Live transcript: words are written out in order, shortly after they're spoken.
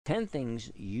10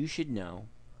 things you should know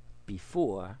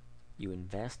before you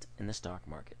invest in the stock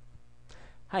market.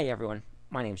 Hi everyone,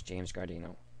 my name is James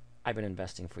Gardino. I've been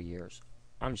investing for years.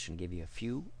 I'm just going to give you a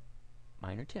few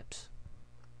minor tips.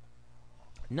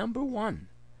 Number one,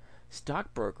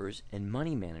 stockbrokers and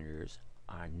money managers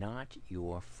are not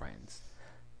your friends.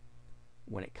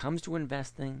 When it comes to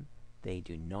investing, they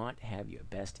do not have your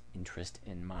best interest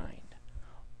in mind.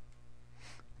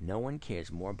 No one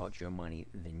cares more about your money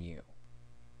than you.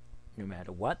 No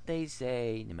matter what they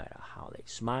say, no matter how they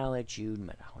smile at you, no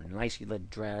matter how nicely they're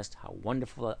dressed, how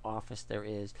wonderful the office there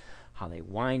is, how they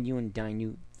wine you and dine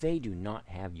you, they do not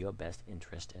have your best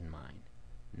interest in mind.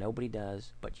 Nobody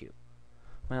does but you.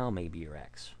 Well, maybe your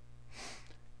ex.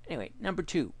 Anyway, number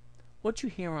two, what you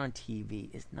hear on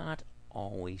TV is not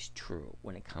always true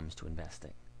when it comes to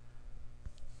investing.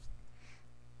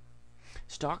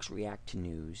 Stocks react to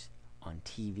news on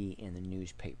TV and the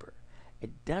newspaper.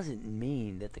 It doesn't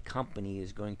mean that the company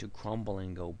is going to crumble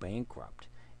and go bankrupt.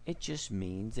 It just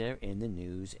means they're in the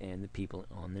news and the people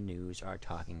on the news are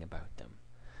talking about them.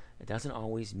 It doesn't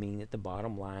always mean that the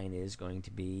bottom line is going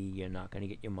to be you're not going to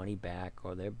get your money back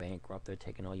or they're bankrupt, they're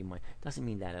taking all your money. It doesn't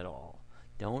mean that at all.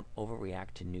 Don't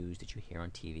overreact to news that you hear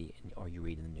on TV or you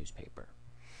read in the newspaper.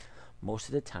 Most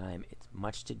of the time, it's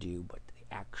much to do with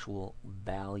the actual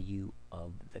value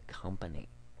of the company.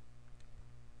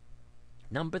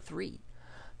 Number three,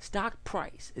 stock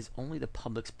price is only the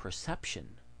public's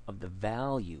perception of the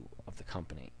value of the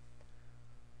company.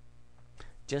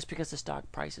 Just because the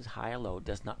stock price is high or low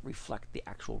does not reflect the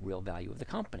actual real value of the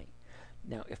company.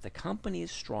 Now, if the company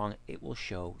is strong, it will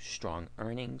show strong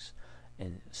earnings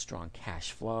and strong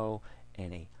cash flow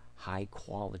and a high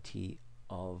quality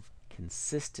of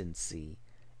consistency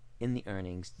in the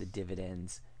earnings, the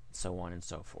dividends, so on and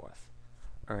so forth.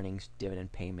 Earnings,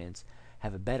 dividend payments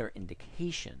have a better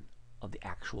indication of the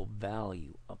actual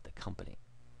value of the company.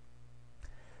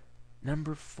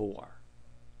 Number four,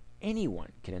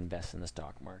 anyone can invest in the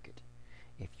stock market.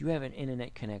 If you have an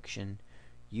internet connection,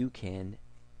 you can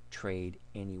trade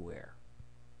anywhere.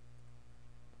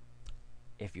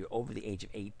 If you're over the age of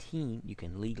 18, you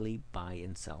can legally buy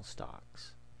and sell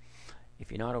stocks.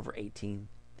 If you're not over 18,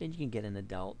 then you can get an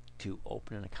adult to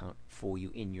open an account for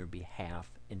you in your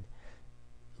behalf and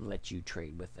let you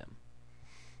trade with them.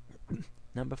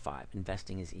 Number five,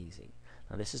 investing is easy.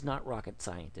 Now, this is not rocket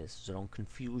science, so don't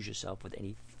confuse yourself with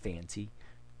any fancy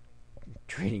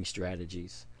trading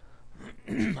strategies.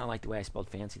 I like the way I spelled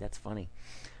fancy. That's funny.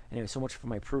 Anyway, so much for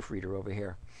my proofreader over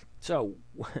here. So,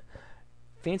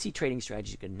 fancy trading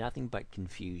strategies can nothing but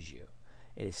confuse you.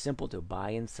 It is simple to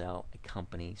buy and sell a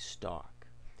company stock.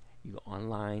 You go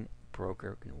online,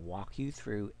 broker can walk you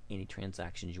through any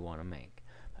transactions you want to make.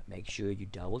 But make sure you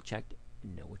double check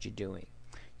and know what you're doing.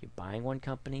 You're buying one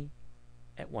company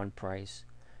at one price,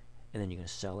 and then you're going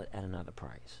to sell it at another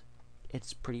price.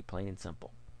 It's pretty plain and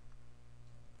simple.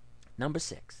 Number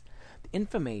six, the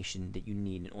information that you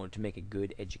need in order to make a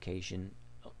good education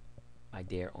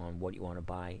idea on what you want to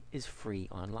buy is free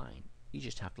online. You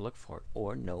just have to look for it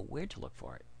or know where to look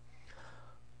for it.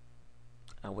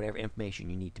 Whatever information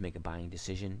you need to make a buying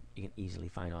decision, you can easily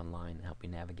find online and help you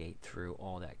navigate through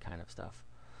all that kind of stuff.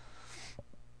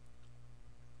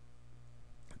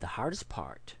 The hardest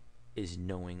part is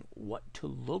knowing what to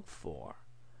look for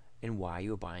and why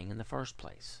you're buying in the first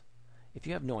place. If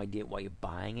you have no idea why you're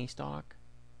buying a stock,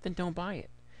 then don't buy it.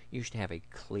 You should have a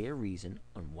clear reason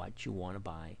on what you want to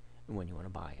buy and when you want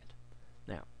to buy it.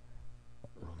 Now,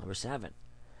 rule number seven.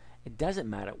 It doesn't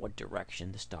matter what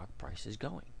direction the stock price is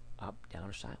going, up, down,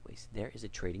 or sideways. There is a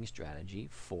trading strategy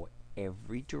for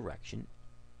every direction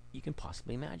you can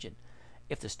possibly imagine.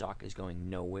 If the stock is going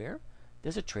nowhere,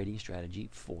 there's a trading strategy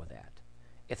for that.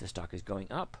 If the stock is going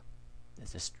up,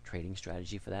 there's a trading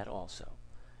strategy for that also.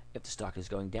 If the stock is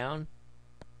going down,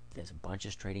 there's a bunch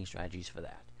of trading strategies for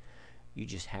that. You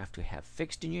just have to have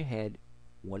fixed in your head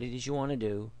what it is you want to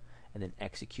do and then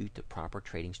execute the proper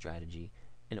trading strategy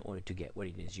in order to get what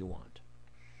it is you want.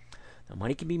 Now,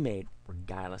 money can be made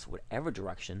regardless of whatever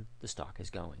direction the stock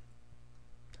is going.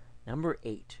 Number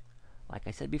eight, like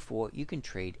I said before, you can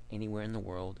trade anywhere in the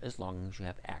world as long as you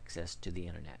have access to the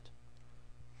internet.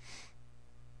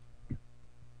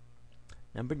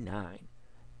 Number nine,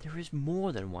 there is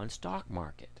more than one stock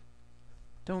market.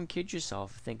 Don't kid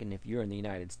yourself thinking if you're in the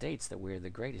United States that we're the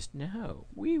greatest. No,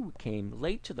 we came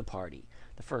late to the party.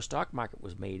 The first stock market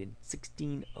was made in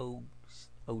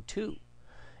 1602,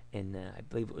 and I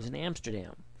believe it was in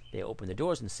Amsterdam. They opened the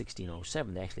doors in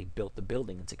 1607. They actually built the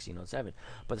building in 1607.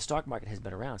 But the stock market has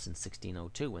been around since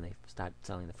 1602 when they started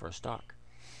selling the first stock.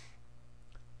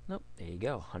 Nope, there you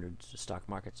go. Hundreds of stock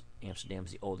markets.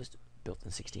 Amsterdam's the oldest, built in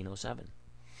 1607.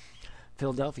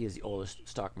 Philadelphia is the oldest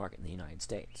stock market in the United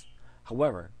States.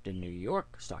 However, the New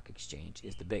York Stock Exchange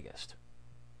is the biggest.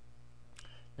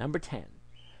 Number 10.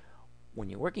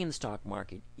 When you're working in the stock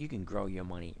market, you can grow your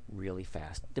money really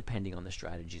fast depending on the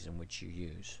strategies in which you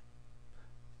use.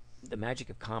 The magic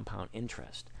of compound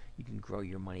interest, you can grow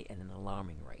your money at an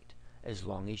alarming rate as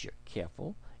long as you're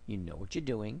careful, you know what you're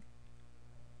doing,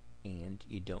 and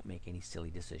you don't make any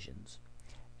silly decisions.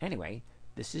 Anyway,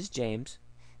 this is James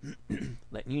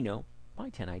letting you know my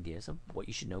 10 ideas of what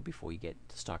you should know before you get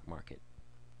to the stock market.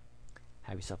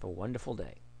 Have yourself a wonderful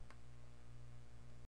day.